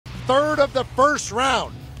3rd of the first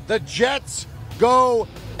round, the Jets go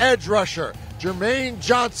edge rusher. Jermaine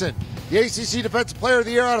Johnson, the ACC Defensive Player of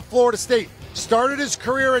the Year out of Florida State, started his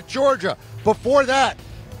career at Georgia. Before that,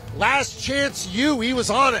 last chance U, he was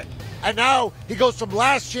on it. And now he goes from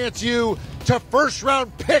last chance U to first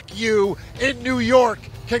round pick U in New York.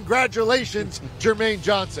 Congratulations, Jermaine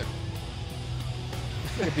Johnson.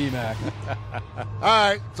 B-Mac. All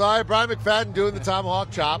right, so I have Brian McFadden doing the Tomahawk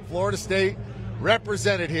Chop. Florida State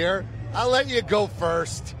represented here. I'll let you go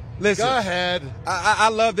first. Listen, go ahead. I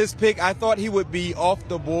love this pick. I thought he would be off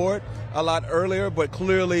the board a lot earlier, but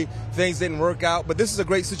clearly things didn't work out. But this is a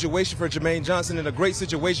great situation for Jermaine Johnson and a great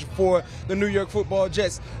situation for the New York Football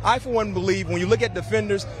Jets. I, for one, believe when you look at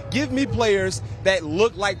defenders, give me players that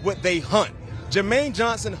look like what they hunt. Jermaine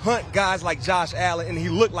Johnson hunt guys like Josh Allen, and he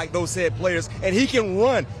looked like those said players, and he can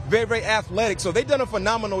run, very, very athletic. So they've done a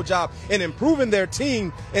phenomenal job in improving their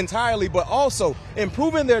team entirely, but also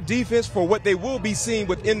improving their defense for what they will be seeing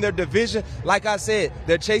within their division. Like I said,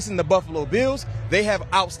 they're chasing the Buffalo Bills. They have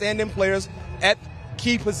outstanding players at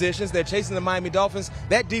key positions. They're chasing the Miami Dolphins.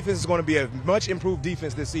 That defense is going to be a much improved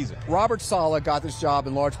defense this season. Robert Saleh got this job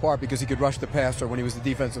in large part because he could rush the passer when he was the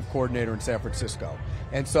defensive coordinator in San Francisco.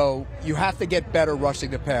 And so you have to get better rushing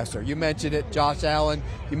the passer. You mentioned it, Josh Allen.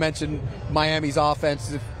 You mentioned Miami's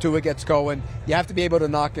offense. If Tua gets going, you have to be able to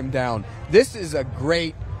knock him down. This is a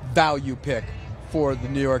great value pick for the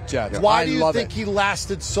New York Jets. Why do you think he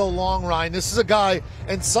lasted so long, Ryan? This is a guy,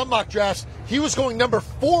 in some mock drafts, he was going number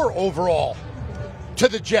 4 overall to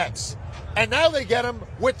the Jets. And now they get him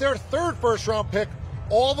with their 3rd first-round pick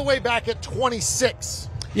all the way back at 26.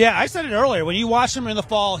 Yeah, I said it earlier. When you watched him in the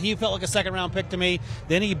fall, he felt like a second-round pick to me.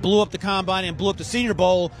 Then he blew up the Combine and blew up the Senior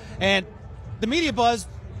Bowl. And the media buzz,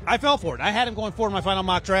 I fell for it. I had him going forward in my final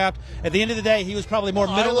mock draft. At the end of the day, he was probably more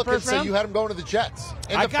middle of the first round. So you had him going to the Jets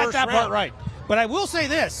in I the got first that round. part right. But I will say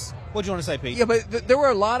this. What do you want to say, Pete? Yeah, but there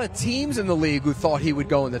were a lot of teams in the league who thought he would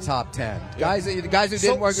go in the top 10. Guys who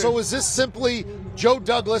didn't work. So is this simply Joe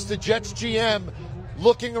Douglas, the Jets GM,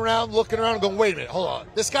 looking around, and going, wait a minute, hold on.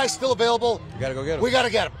 This guy's still available. You got to go get him. We got to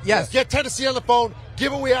get him. Yes. Get Tennessee on the phone.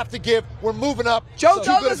 Give what we have to give. We're moving up. Joe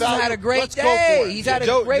Douglas has had a great day. He's had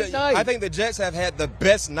a great night. I think the Jets have had the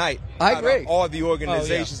best night I out agree. of all the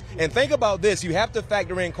organizations. Oh, yeah. And think about this. You have to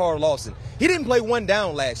factor in Carl Lawson. He didn't play one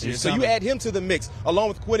down last year. So you add him to the mix, along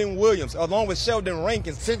with Quentin Williams, along with Sheldon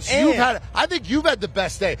Rankins. I think you've had the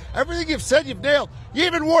best day. Everything you've said, you've nailed. You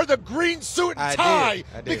even wore the green suit and tie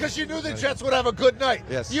I did. because you knew the Jets would have a good night.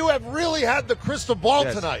 Yes. You have really had the crystal ball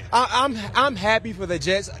tonight. I'm happy for the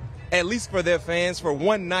Jets, at least for their fans. For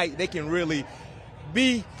one night, they can really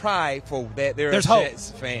be prideful that they're a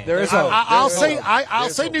Jets fan. There is hope. I'll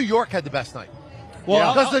say New York had the best night.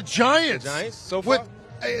 Well, because the Giants so far,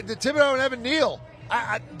 with the Thibodeau and Evan Neal,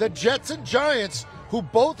 the Jets and Giants, who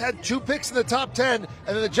both had 2 picks in the top 10, and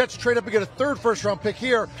then the Jets trade up and get a 3rd first-round pick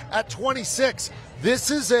here at 26.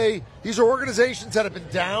 These are organizations that have been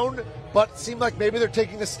down, but seem like maybe they're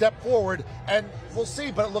taking a step forward, and we'll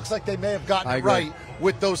see. But it looks like they may have gotten it right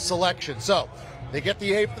with those selections. So they get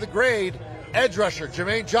the A for the grade. Edge rusher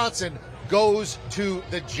Jermaine Johnson goes to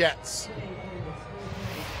the Jets.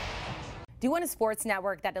 Do you want a sports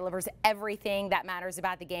network that delivers everything that matters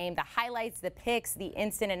about the game? The highlights, the picks, the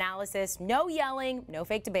instant analysis, no yelling, no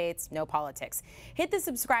fake debates, no politics. Hit the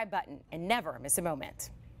subscribe button and never miss a moment.